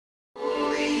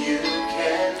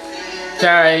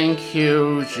Thank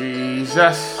you,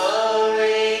 Jesus.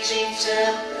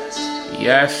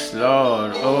 Yes,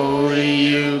 Lord, only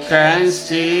you can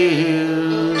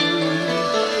still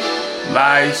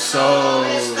my soul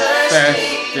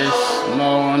thirst this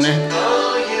morning.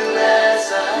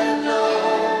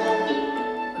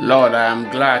 Lord, I am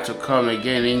glad to come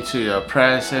again into your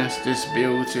presence this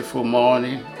beautiful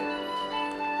morning.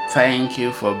 Thank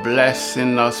you for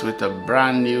blessing us with a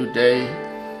brand new day.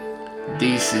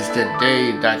 This is the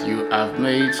day that you have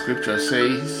made. Scripture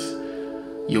says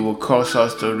you will cause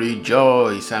us to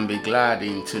rejoice and be glad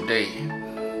in today.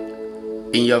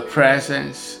 In your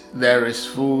presence there is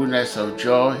fullness of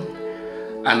joy,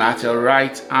 and at your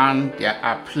right hand there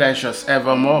are pleasures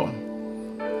evermore.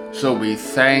 So we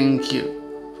thank you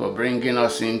for bringing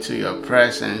us into your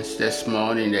presence this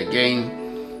morning again.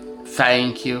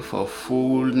 Thank you for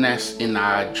fullness in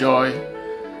our joy.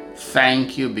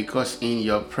 Thank you because in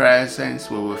your presence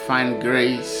we will find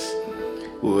grace,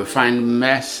 we will find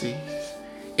mercy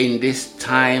in this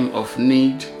time of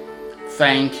need.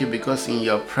 Thank you because in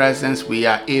your presence we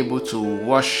are able to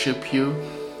worship you.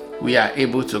 We are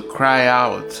able to cry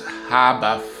out,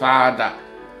 Abba, Father.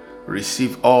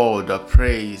 Receive all the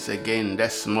praise again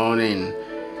this morning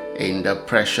in the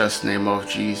precious name of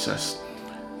Jesus.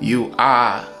 You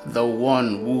are the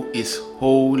one who is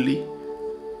holy.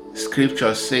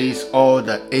 Scripture says all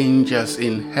the angels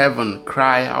in heaven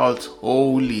cry out,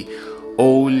 holy,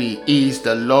 holy is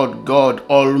the Lord God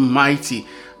Almighty.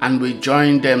 And we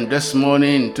join them this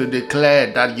morning to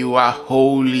declare that you are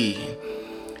holy.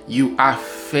 You are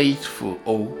faithful,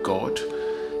 O God.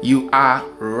 You are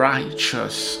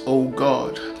righteous, O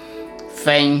God.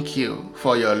 Thank you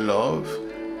for your love.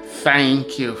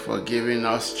 Thank you for giving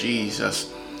us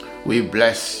Jesus. We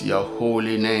bless your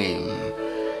holy name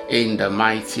in the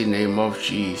mighty name of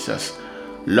Jesus.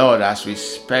 Lord, as we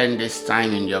spend this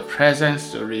time in your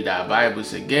presence to read our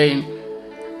Bibles again,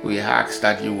 we ask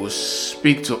that you will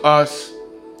speak to us,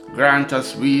 grant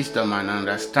us wisdom and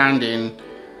understanding,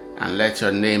 and let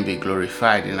your name be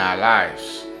glorified in our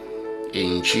lives.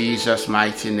 In Jesus'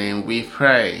 mighty name we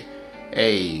pray.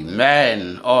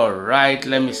 Amen. All right,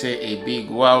 let me say a big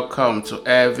welcome to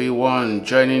everyone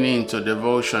joining into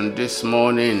devotion this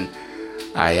morning.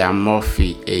 I am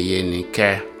Murphy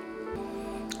Eyenike.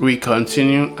 We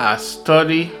continue our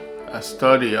study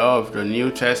of the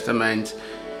New Testament.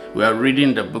 We are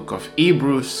reading the book of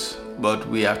Hebrews, but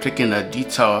we have taken a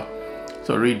detour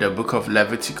to read the book of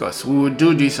Leviticus. We will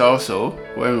do this also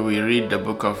when we read the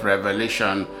book of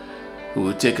Revelation. We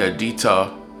will take a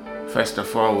detour. First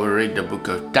of all, we'll read the book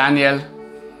of Daniel,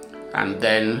 and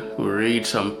then we'll read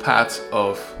some parts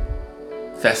of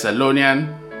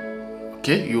Thessalonian.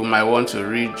 Okay, you might want to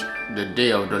read the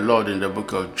day of the Lord in the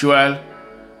book of Joel,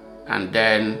 and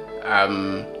then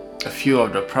a few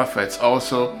of the prophets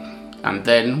also, and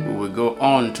then we will go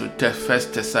on to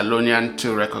First Thessalonian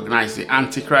to recognize the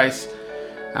Antichrist,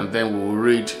 and then we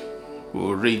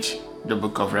will read the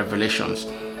book of Revelations,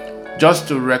 just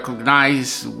to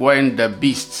recognize when the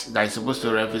beast that is supposed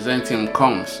to represent him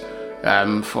comes.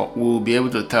 We'll be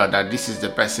able to tell that this is the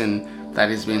person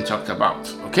that is being talked about.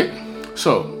 Okay,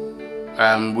 so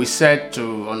we said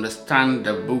to understand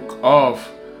the book of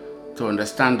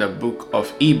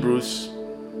Hebrews,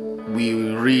 we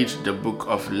read the book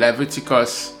of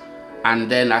Leviticus, and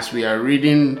then as we are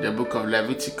reading the book of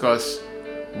Leviticus,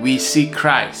 we see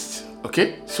Christ.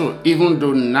 Okay, so even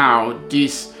though now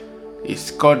this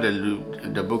is called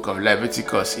the book of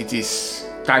Leviticus, it is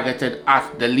targeted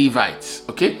at the Levites.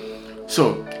 Okay,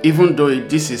 so even though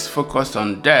this is focused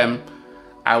on them,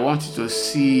 I want you to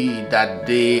see that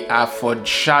they are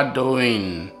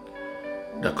foreshadowing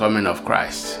the coming of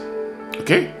Christ.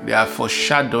 Okay, they are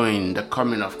foreshadowing the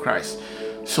coming of Christ.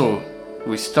 So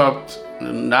we stopped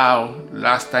now.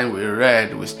 Last time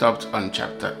we stopped on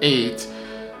chapter 8.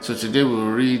 So today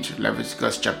we'll read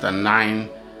Leviticus chapter 9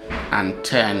 and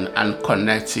 10 and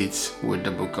connect it with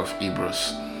the book of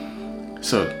Hebrews.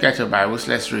 So get your Bibles,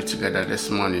 let's read together this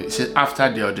morning. It says, after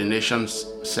the ordination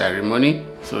ceremony,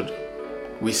 so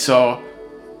we saw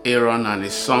Aaron and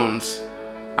his sons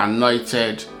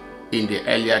anointed in the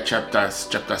earlier chapters,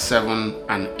 chapter 7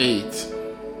 and 8.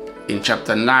 In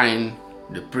chapter 9,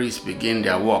 the priests begin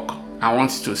their work. I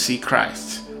want you to see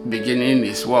Christ beginning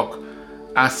his work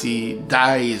as he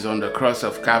dies on the cross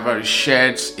of Calvary,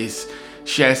 sheds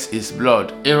his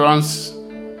blood.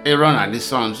 Aaron and his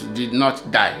sons did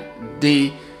not die.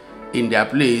 They, in their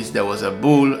place, there was a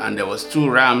bull and there was 2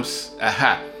 rams.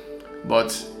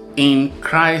 But in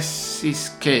Christ's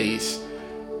case,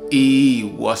 he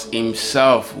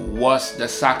himself was the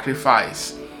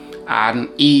sacrifice, and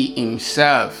he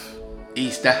himself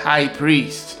is the high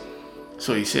priest.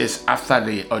 So he says, after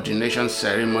the ordination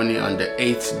ceremony on the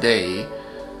 8th day,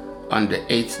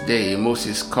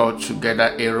 Moses called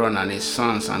together Aaron and his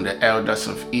sons and the elders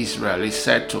of Israel. He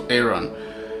said to Aaron,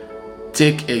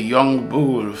 take a young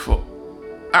bull for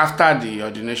after the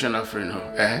ordination offering.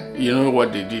 You know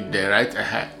what they did there, right?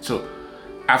 So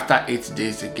after 8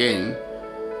 days again,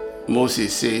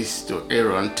 Moses says to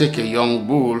Aaron, take a young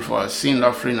bull for a sin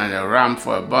offering and a ram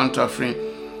for a burnt offering,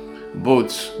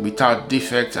 both without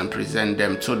defect, and present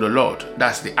them to the Lord.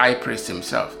 That's the high priest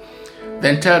himself.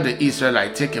 Then tell the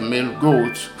Israelites, take a male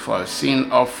goat for a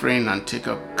sin offering, and take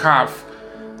a calf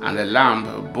and a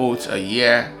lamb, both a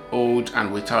year old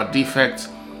and without defect,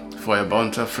 for a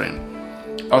burnt offering.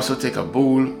 Also take a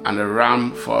bull and a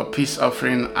ram for a peace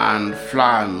offering, and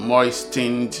flour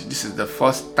moistened. This is the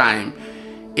first time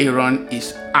Aaron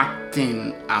is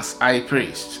acting as high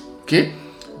priest. Okay?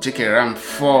 Take a ram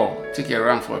for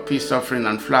a peace offering,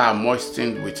 and flour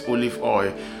moistened with olive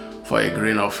oil for a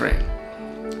grain offering.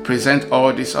 Present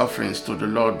all these offerings to the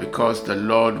Lord, because the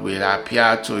Lord will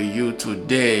appear to you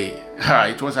today.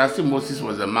 It was as if Moses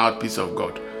was the mouthpiece of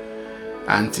God.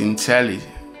 And sincerely,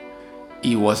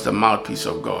 he was the mouthpiece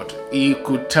of God. He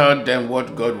could tell them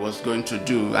what God was going to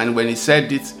do. And when he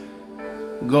said it,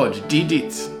 God did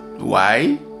it.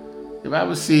 Why? The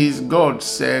Bible says God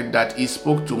said that he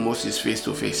spoke to Moses face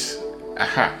to face.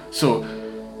 So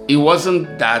it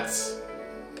wasn't that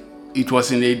it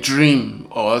was in a dream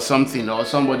or something, or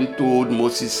somebody told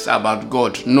Moses about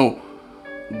God. No,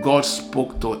 God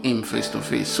spoke to him face to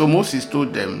face. So Moses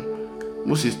told them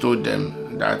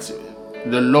that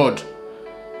the Lord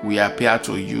will appear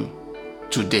to you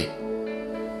today.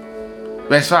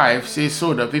 Verse 5 says,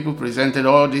 so the people presented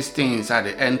all these things at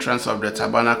the entrance of the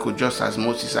tabernacle, just as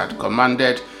Moses had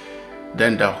commanded.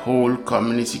 Then the whole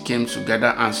community came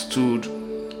together and stood.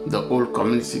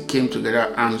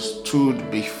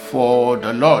 Before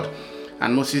the Lord.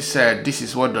 And Moses said, this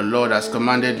is what the Lord has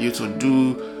commanded you to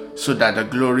do, so that the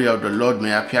glory of the Lord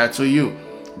may appear to you.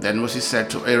 Then Moses said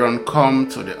to Aaron, come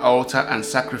to the altar and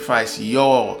sacrifice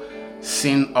your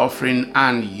sin offering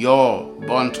and your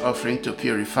burnt offering to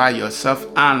purify yourself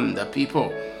and the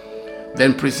people.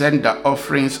 Then present the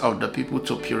offerings of the people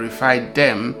to purify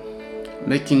them,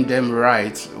 making them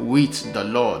right with the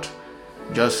Lord,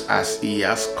 just as he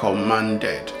has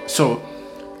commanded. So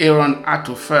Aaron had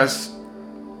to first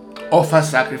offer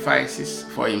sacrifices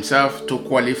for himself to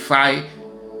qualify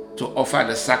to offer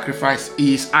the sacrifice.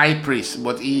 He is high priest,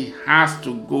 but he has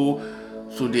to go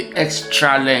to the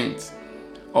extra length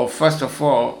of, first of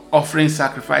all, offering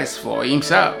sacrifice for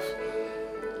himself,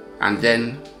 and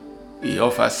then he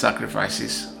offers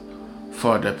sacrifices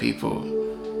for the people,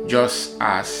 just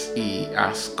as he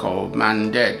has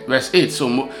commanded. Verse 8,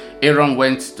 so Aaron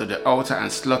went to the altar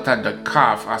and slaughtered the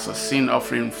calf as a sin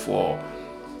offering for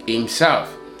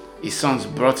himself. His sons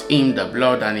brought him the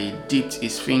blood, and he dipped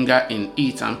his finger in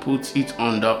it and put it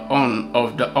on the horn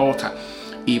of the altar.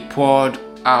 He poured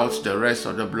out the rest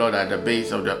of the blood at the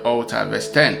base of the altar. Verse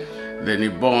 10, then he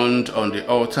burned on the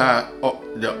altar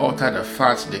the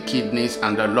fat, the kidneys,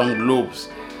 and the long lobe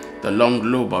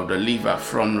of the liver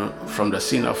from the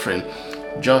sin offering,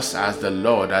 just as the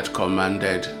Lord had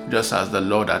commanded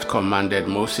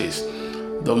Moses.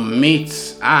 The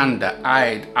meat and the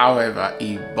hide, however,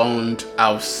 he burned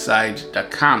outside the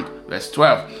camp. Verse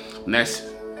 12, next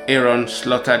Aaron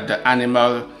slaughtered the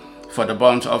animal for the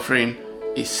burnt offering.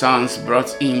 His sons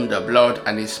brought him the blood,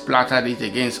 and he splattered it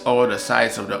against all the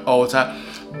sides of the altar.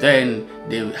 Then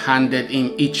they handed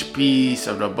him each piece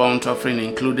of the burnt offering,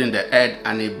 including the head,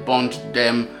 and he burned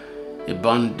them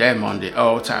on the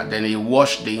altar. Then he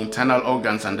washed the internal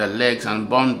organs and the legs and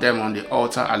burned them on the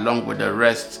altar along with the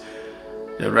rest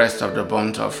of the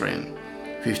burnt offering.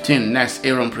 15, next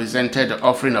Aaron presented the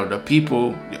offering of the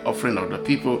people.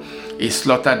 He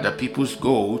slaughtered the people's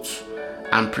goats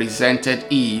and presented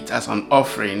it as an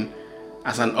offering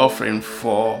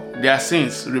for their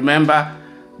sins. Remember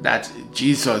that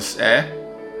Jesus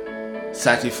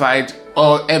certified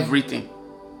everything.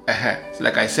 So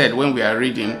like I said, when we are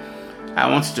reading, I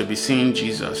want you to be seeing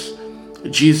Jesus.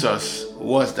 Jesus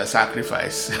was the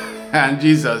sacrifice, and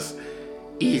Jesus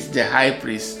is the high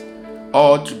priest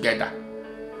all together.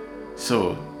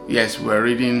 So yes, we're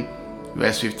reading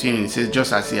verse 15. It says,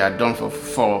 just as he had done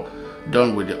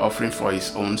done with the offering for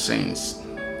his own sins.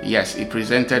 Yes, he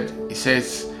presented the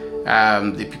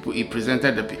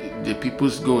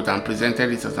people's goat and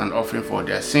presented it as an offering for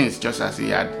their sins, just as he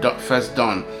had first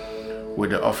done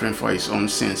with the offering for his own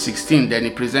sins. 16, then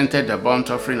he presented the burnt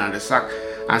offering and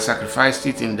sacrificed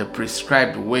it in the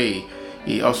prescribed way.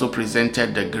 He also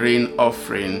presented the grain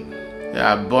offering,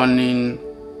 burning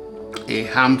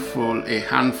a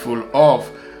handful of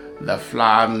the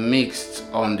flour mixed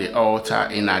on the altar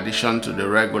in addition to the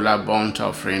regular burnt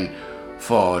offering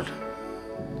for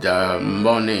the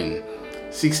morning.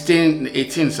 18.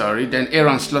 Then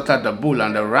Aaron slaughtered the bull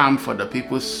and the ram for the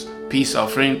people's peace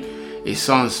offering. His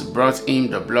sons brought him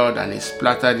the blood and he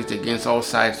splattered it against all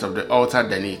sides of the altar.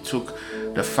 Then he took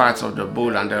the fat of the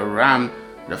bull and the ram,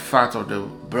 the fat of the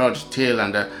broad tail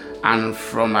and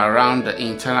from around the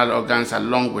internal organs,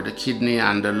 along with the kidney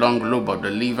and the long lobe of the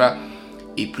liver.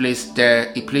 He placed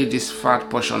this fat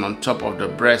portion on top of the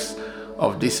breasts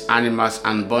of these animals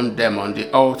and burned them on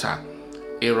the altar.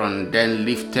 Aaron then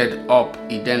lifted up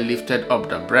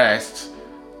the breasts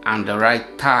and the right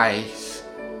thighs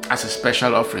as a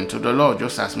special offering to the Lord,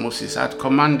 just as Moses had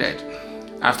commanded.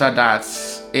 After that,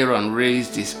 Aaron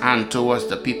raised his hand towards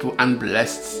the people and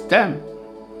blessed them.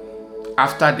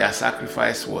 After their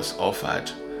sacrifice was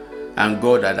offered and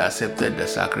God had accepted the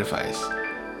sacrifice,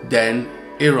 then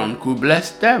Aaron could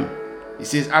bless them. He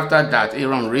says, after that,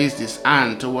 Aaron raised his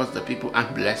hand towards the people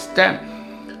and blessed them.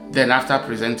 Then after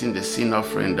presenting the sin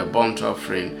offering, the burnt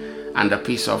offering, and the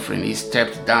peace offering, he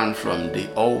stepped down from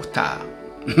the altar.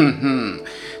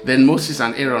 Then Moses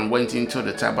and Aaron went into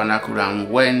the tabernacle, and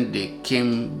when they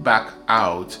came back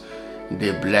out,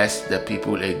 they blessed the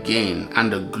people again,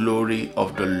 and the glory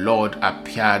of the Lord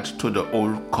appeared to the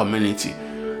whole community.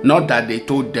 Not that they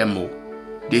told them,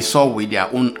 they saw with their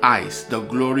own eyes. The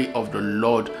glory of the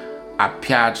Lord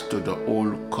appeared to the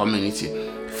whole community.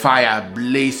 Fire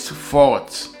blazed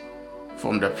forth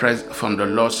from the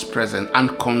Lord's presence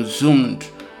and consumed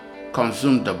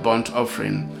the burnt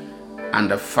offering and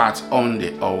the fat on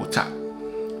the altar.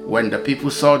 When the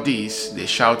people saw this, they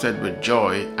shouted with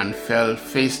joy and fell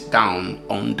face down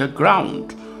on the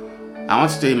ground. I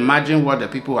want to imagine what the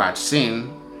people had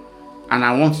seen, and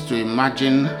I want to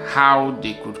imagine how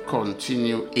they could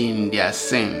continue in their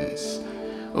sins,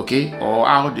 okay, or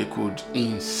how they could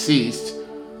insist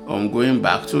on going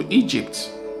back to Egypt.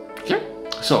 Okay,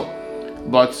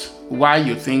 but while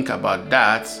you think about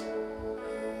that,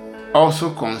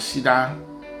 also consider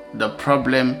the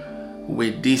problem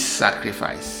with this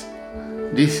sacrifice.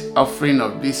 This offering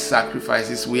of these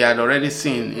sacrifices, we had already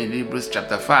seen in Hebrews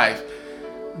chapter 5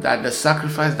 that the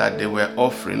sacrifice that they were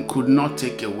offering could not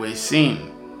take away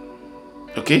sin.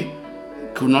 Okay?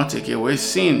 Could not take away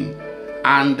sin.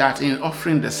 And that in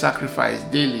offering the sacrifice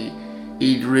daily,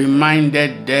 it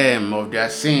reminded them of their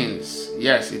sins.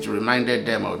 Yes, it reminded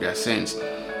them of their sins.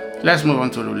 Let's move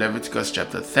on to Leviticus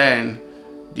chapter 10.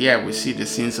 There we see the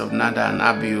sins of Nadab and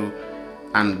Abihu.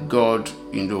 And God,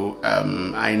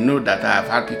 I know that I have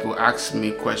had people ask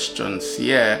me questions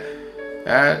here.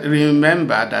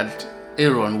 Remember that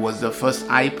Aaron was the first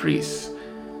high priest.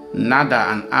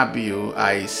 Nadab and Abihu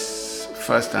are his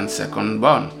first and second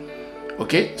born.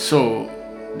 Okay, so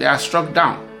they are struck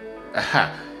down.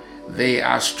 They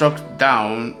are struck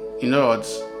down. In other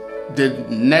words, the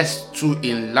next two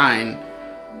in line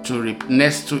to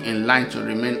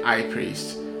remain high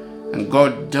priest. And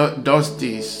God does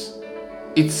this.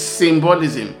 It's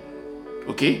symbolism,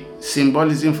 okay?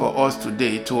 Symbolism for us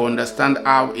today to understand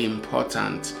how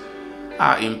important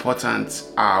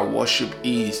our worship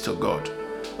is to God.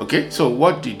 Okay, so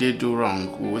what did they do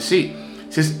wrong? We will see.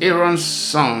 It says Aaron's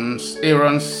sons,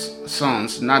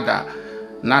 Nadab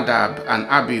and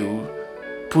Abihu,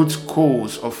 put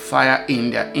coals of fire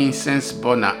in their incense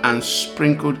burner and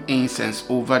sprinkled incense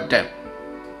over them.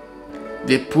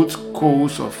 They put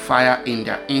coals of fire in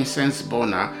their incense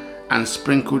burner and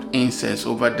sprinkled incense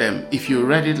over them. If you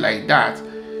read it like that,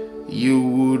 you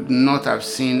would not have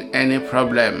seen any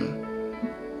problem.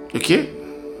 Okay?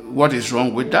 What is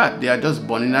wrong with that? They are just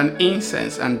burning an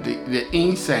incense, and the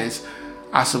incense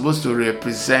are supposed to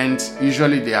represent,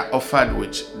 usually they are offered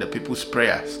with the people's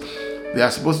prayers. They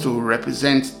are supposed to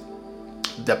represent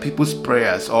the people's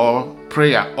prayers or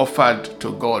prayer offered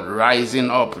to God,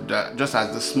 rising up, just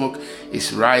as the smoke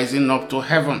is rising up to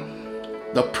heaven.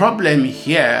 The problem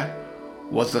here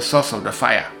was the source of the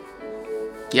fire.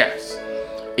 Yes.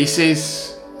 It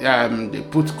says they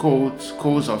put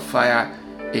coals of fire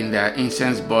in their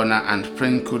incense burner and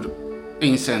sprinkled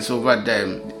incense over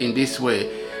them. In this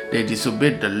way, they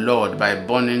disobeyed the Lord by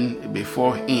burning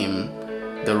before him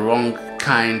the wrong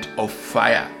kind of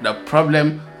fire. The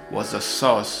problem was the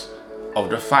source of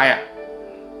the fire.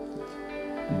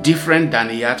 Different than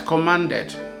he had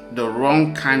commanded. The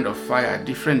wrong kind of fire,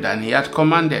 different than he had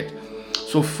commanded.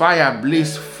 So fire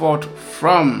blazed forth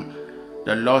from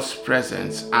the Lord's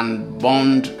presence and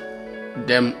burned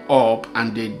them up,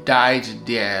 and they died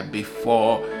there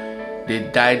before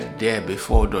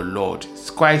the Lord. It's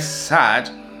quite sad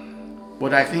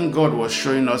But I think God was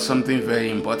showing us something very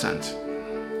important.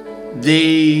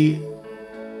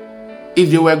 If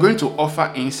they were going to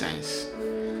offer incense,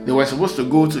 they were supposed to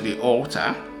go to the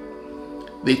altar.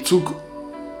 They took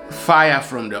fire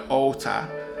from the altar,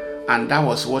 and that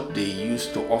was what they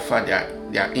used to offer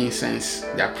their incense,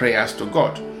 their prayers to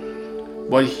God.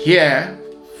 But here,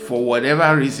 for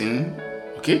whatever reason,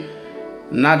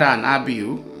 Nadab and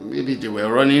Abihu, maybe they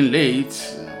were running late,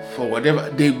 for whatever,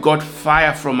 they got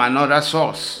fire from another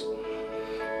source.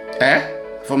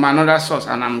 From another source.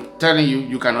 And I'm telling you,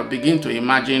 you cannot begin to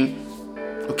imagine,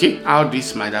 how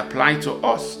this might apply to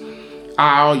us.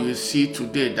 How you see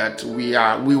today that we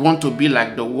want to be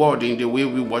like the world in the way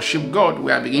we worship God.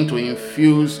 We are beginning to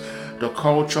infuse the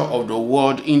culture of the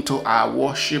world into our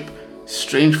worship.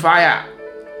 Strange fire.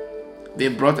 They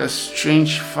brought a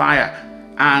strange fire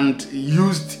and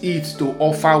used it to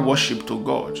offer worship to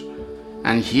God.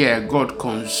 And here God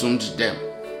consumed them.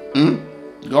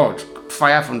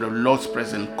 Fire from the Lord's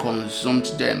presence consumed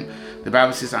them. The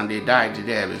Bible says, and they died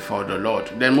there before the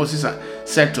Lord. Then Moses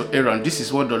said to Aaron, this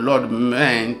is what the Lord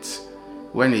meant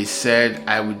when he said,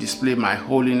 I will display my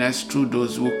holiness through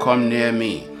those who come near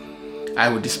me. I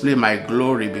will display my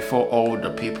glory before all the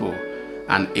people.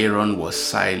 And Aaron was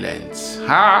silent.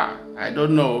 I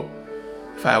don't know.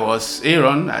 If I was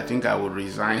Aaron, I think I would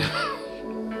resign.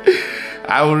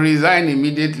 I will resign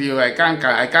immediately. I can't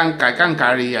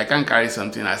carry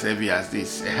something as heavy as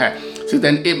this. So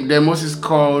then Moses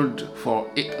called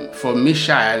for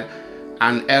Mishael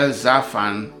and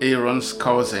Elzaphan, Aaron's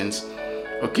cousins.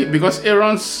 Because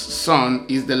Aaron's son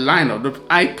is the line of the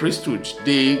high priesthood.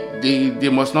 They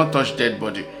must not touch dead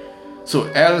body. So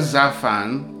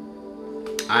Elzaphan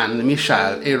and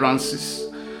Mishael, Aaron's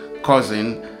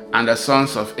cousin, and the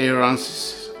sons of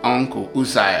Aaron's uncle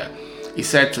Uzziah. He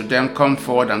said to them, come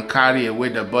forward and carry away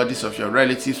the bodies of your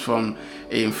relatives from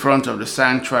in front of the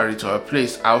sanctuary to a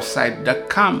place outside the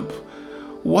camp.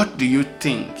 What do you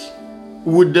think?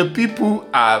 Would the people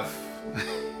have,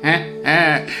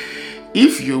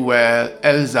 if you were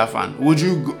Elzaphan, would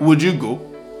you go?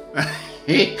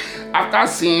 After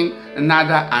seeing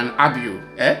Nadab and Abihu,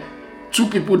 two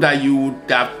people that you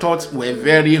would have thought were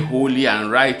very holy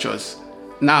and righteous,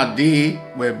 now they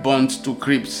were burnt to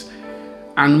crisp.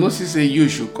 And Moses said, you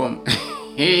should come.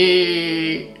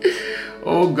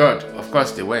 Oh God. Of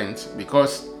course they went,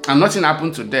 and nothing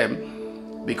happened to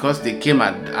them, because they came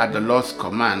at the Lord's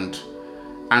command,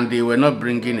 and they were not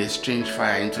bringing a strange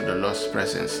fire into the Lord's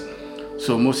presence.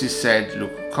 So Moses said,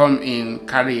 look, come in,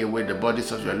 carry away the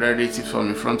bodies of your relatives from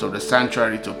in front of the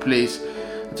sanctuary to place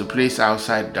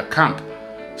outside the camp.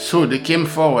 So they came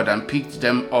forward and picked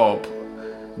them up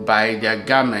by their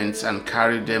garments and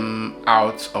carried them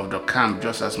out of the camp,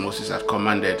 just as Moses had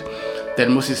commanded.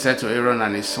 Then Moses said to Aaron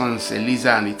and his sons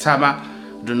Eleazar and Itamar,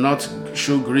 do not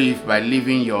show grief by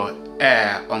leaving your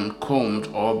hair uncombed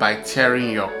or by tearing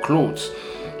your clothes.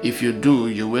 If you do,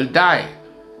 you will die,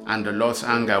 and the Lord's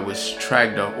anger will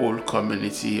strike the whole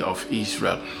community of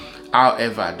Israel.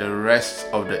 However, the rest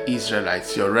of the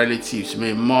Israelites, your relatives,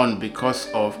 may mourn because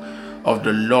of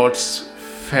the Lord's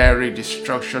fiery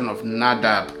destruction of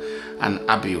Nadab and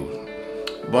Abihu.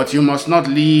 But you must not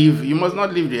leave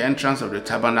the entrance of the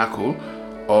tabernacle,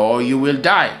 or you will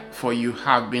die, for you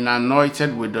have been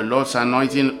anointed with the Lord's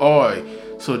anointing oil.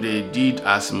 So they did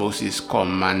as Moses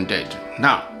commanded.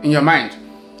 Now, in your mind,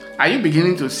 are you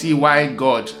beginning to see why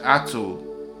God had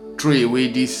to throw away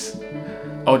this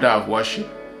order of worship?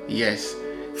 Yes.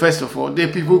 First of all, the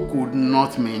people could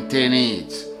not maintain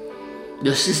it.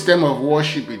 The system of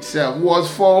worship itself was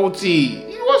faulty.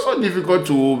 It was so difficult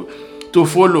to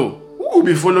follow. Who will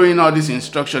be following all this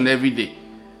instruction every day?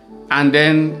 And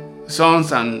then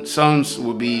sons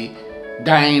will be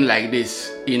dying like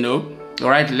this,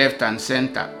 right, left, and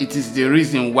center. It is the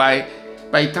reason why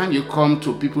by the time you come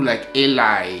to people like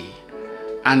Eli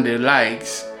and the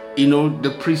likes,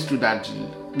 the priesthood,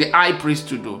 the high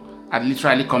priesthood had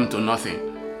literally come to nothing.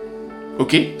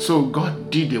 Okay, so God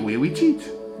did away with it.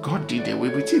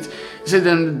 He said,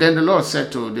 then the Lord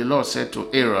said to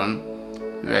Aaron,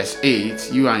 verse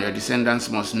 8, you and your descendants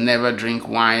must never drink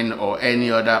wine or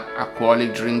any other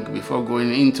alcoholic drink before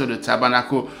going into the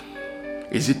tabernacle.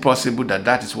 Is it possible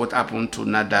that is what happened to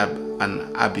Nadab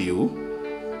and Abihu?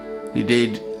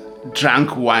 They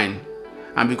drank wine,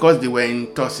 and because they were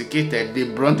intoxicated, they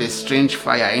brought a strange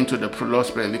fire into the Lord's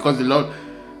presence, because the Lord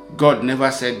God never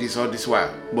said this all this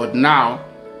while. But now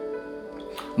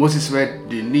Moses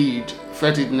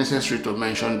felt it necessary to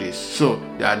mention this. So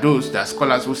there are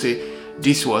scholars who say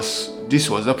this was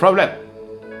the problem.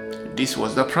 This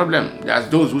was the problem. There's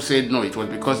those who said no, it was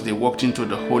because they walked into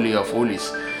the Holy of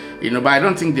Holies. But I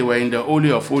don't think they were in the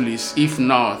Holy of Holies. If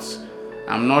not,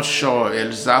 I'm not sure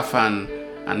Elzaphan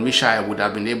and Mishael would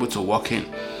have been able to walk in.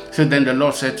 So then the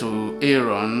Lord said to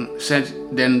Aaron,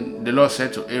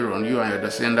 you and your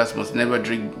descendants must never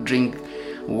drink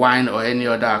wine or any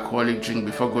other alcoholic drink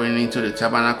before going into the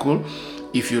tabernacle.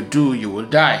 If you do, you will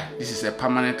die. This is a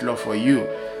permanent law for you,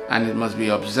 and it must be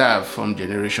observed from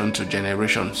generation to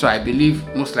generation. So I believe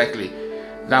most likely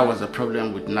that was the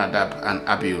problem with Nadab and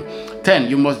Abihu. 10.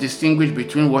 You must distinguish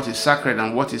between what is sacred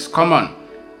and what is common,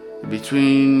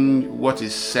 between what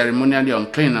is ceremonially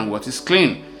unclean and what is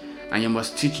clean. And you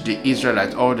must teach the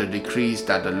Israelites all the decrees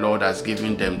that the Lord has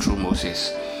given them through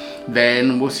Moses.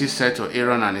 Then Moses said to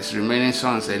Aaron and his remaining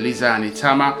sons, Eleazar and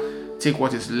Ithamar, take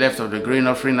what is left of the grain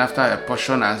offering after a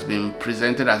portion has been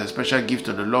presented as a special gift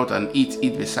to the Lord and eat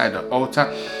it beside the altar.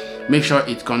 Make sure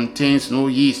it contains no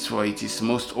yeast, for it is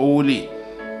most holy.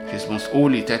 It is most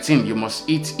holy. 13. You must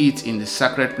eat it in the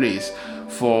sacred place,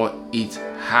 for it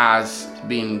has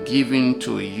been given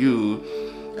to you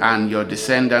and your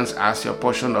descendants as your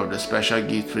portion of the special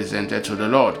gift presented to the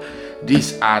Lord.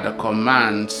 These are the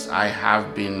commands that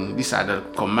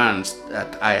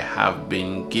I have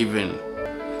been given.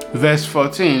 Verse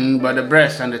 14. But the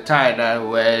breast and the thigh that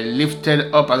were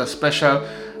lifted up as a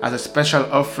special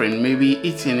offering may be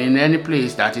eaten in any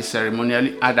place that is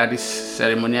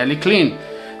ceremonially clean.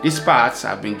 These parts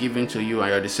have been given to you and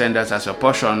your descendants as a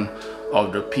portion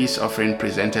of the peace offering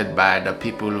presented by the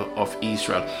people of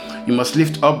Israel. You must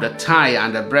lift up the thigh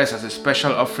and the breast as a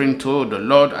special offering to the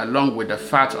Lord, along with the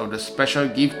fat of the special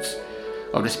gift.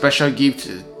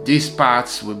 These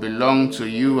parts will belong to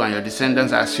you and your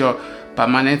descendants as your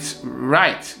permanent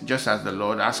right, just as the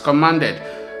Lord has commanded.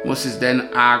 Moses then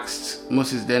asked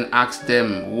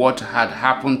them what had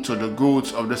happened to the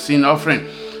goats of the sin offering.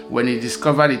 When he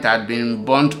discovered it had been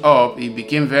burnt up, he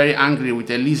became very angry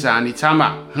with Eleazar and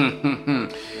Ithamar.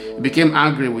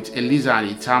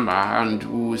 And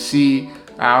we will see.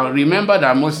 Remember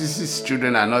that Moses'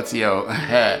 children are not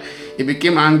here. He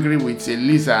became angry with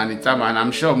Eleazar and Ithamar, and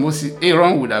I'm sure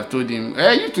Aaron would have told him,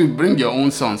 "Hey, you to bring your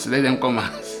own sons. Let them come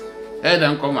and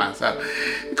serve."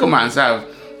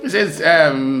 He says,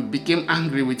 became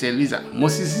angry with Eleazar.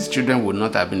 Moses' children would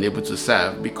not have been able to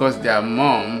serve because their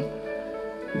mom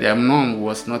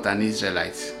was not an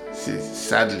Israelite,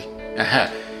 sadly.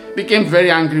 Became very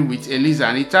angry with Eleazar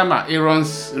and Ithamar,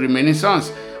 Aaron's remaining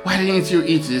sons. Why didn't you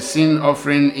eat the sin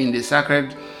offering in the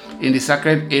sacred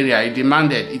area? He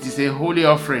demanded. It is a holy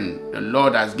offering. The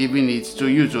Lord has given it to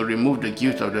you to remove the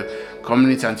guilt of the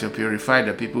community and to purify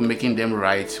the people, making them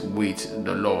right with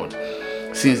the Lord.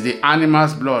 Since the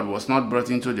animal's blood was not brought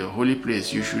into the holy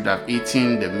place, you should have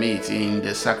eaten the meat in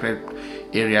the sacred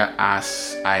area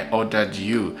as I ordered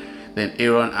you. Then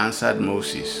Aaron answered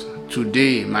Moses,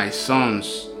 today my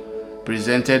sons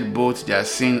presented both their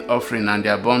sin offering and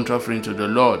their burnt offering to the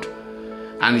Lord,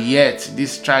 and yet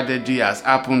this tragedy has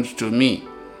happened to me.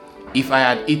 If I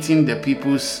had eaten the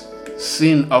people's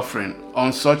sin offering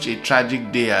on such a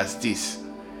tragic day as this,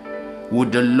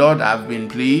 would the Lord have been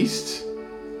pleased?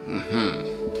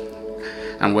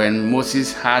 And when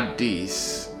Moses heard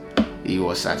this, he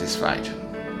was satisfied.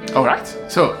 All right,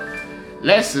 so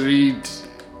let's read.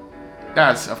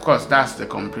 That's the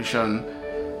completion.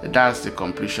 That's the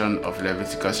completion of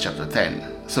Leviticus chapter 10.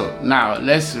 So now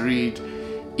let's read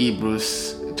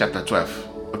Hebrews chapter 12.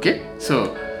 Okay,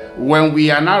 so when we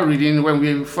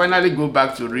finally go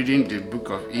back to reading the book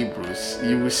of Hebrews,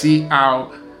 you will see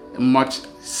how much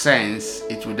sense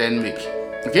it will then make.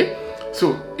 Okay,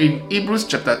 so in Hebrews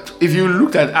chapter, if you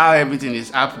look at how everything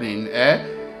is happening,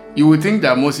 you would think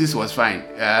that Moses was fine.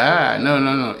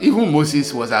 No. Even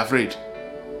Moses was afraid.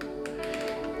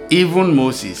 Even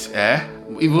Moses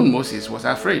was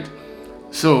afraid.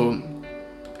 So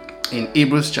in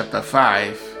Hebrews chapter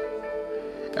 5,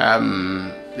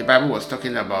 the Bible was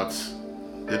talking about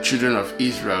the children of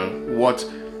Israel, what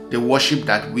the worship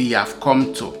that we have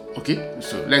come to. Okay,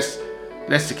 so let's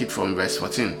take it from verse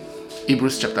 14.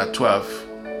 Hebrews chapter 12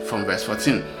 from verse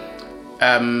 14.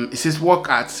 It says, work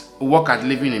at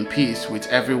living in peace with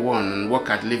everyone, and work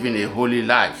at living a holy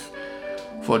life.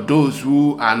 For those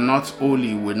who are not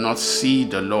holy will not see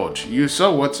the Lord. You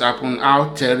saw what happened, how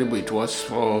terrible it was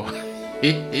for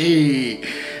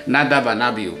Nadab and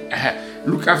Abihu.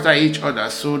 Look after each other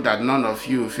so that none of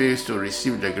you fails to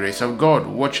receive the grace of God.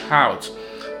 Watch out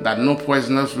that no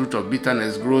poisonous root of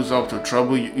bitterness grows up to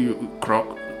trouble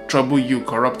you,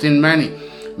 corrupting many.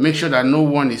 Make sure that no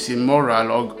one is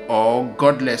immoral or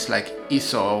godless like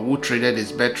Esau, who traded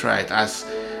his birthright as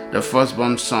the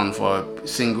firstborn son for a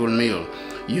single meal.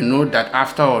 You know that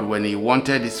afterward, when he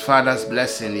wanted his father's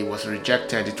blessing, he was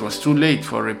rejected. It was too late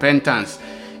for repentance.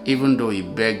 even though he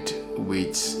begged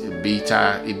with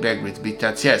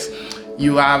bitter tears.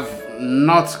 You have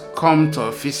not come to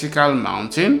a physical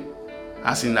mountain,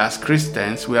 as in as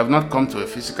Christians, we have not come to a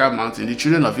physical mountain. The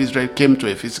children of Israel came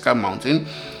to a physical mountain,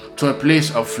 to a place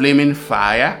of flaming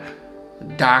fire,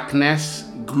 darkness,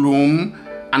 gloom,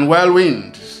 and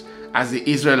whirlwinds, as the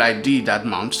Israelites did at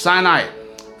Mount Sinai.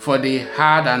 For they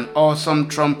had an awesome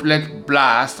trumpet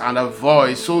blast and a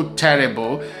voice so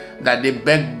terrible that they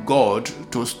begged God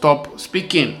to stop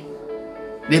speaking.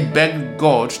 They begged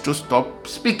God to stop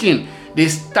speaking. They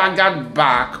staggered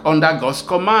back under God's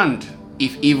command.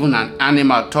 If even an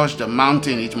animal touched the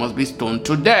mountain, it must be stoned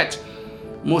to death.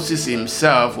 Moses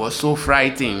himself was so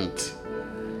frightened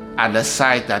at the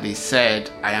sight that he said,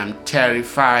 I am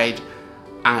terrified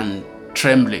and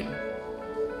trembling.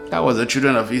 That was the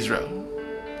children of Israel.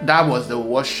 That was the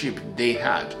worship they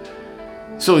had.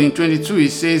 So in 22,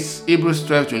 it says, Hebrews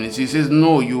 12:22, it says,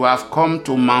 no, you have come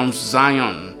to Mount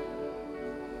Zion,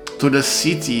 to the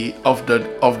city of the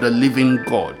living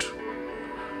God.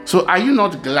 So are you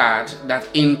not glad that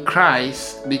in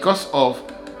Christ, because of,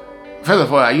 first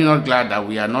of all, are you not glad that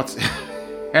we are not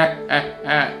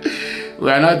we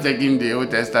are not taking the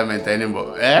Old Testament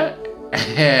anymore?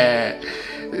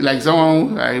 Like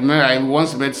someone, I remember I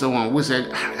once met someone who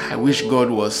said, I wish God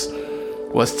was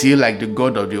still like the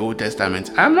God of the Old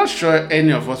Testament. I'm not sure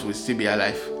any of us will still be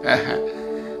alive.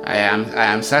 I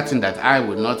am certain that I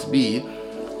will not be.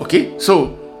 Okay,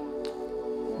 so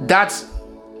that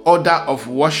order of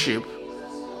worship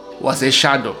was a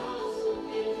shadow.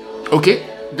 Okay,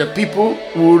 the people,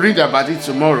 we'll read about it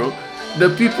tomorrow. The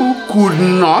people could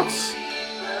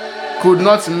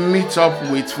not meet up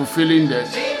with fulfilling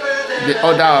the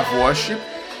order of worship.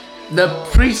 The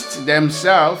priests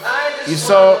themselves, you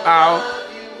saw how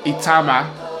Itamar,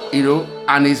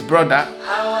 and his brother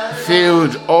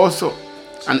failed also.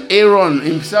 And Aaron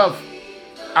himself,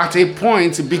 at a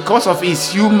point, because of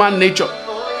his human nature,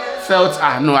 felt,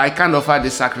 no, I can't offer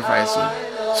this sacrifice.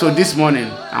 So this morning,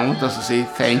 I want us to say,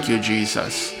 thank you,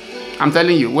 Jesus. I'm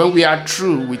telling you, when we are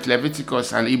through with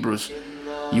Leviticus and Hebrews,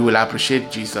 you will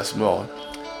appreciate Jesus more.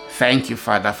 Thank you,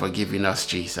 Father, for giving us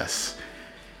Jesus.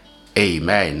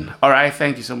 Amen. All right,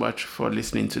 thank you so much for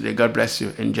listening today. God bless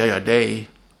you. Enjoy your day.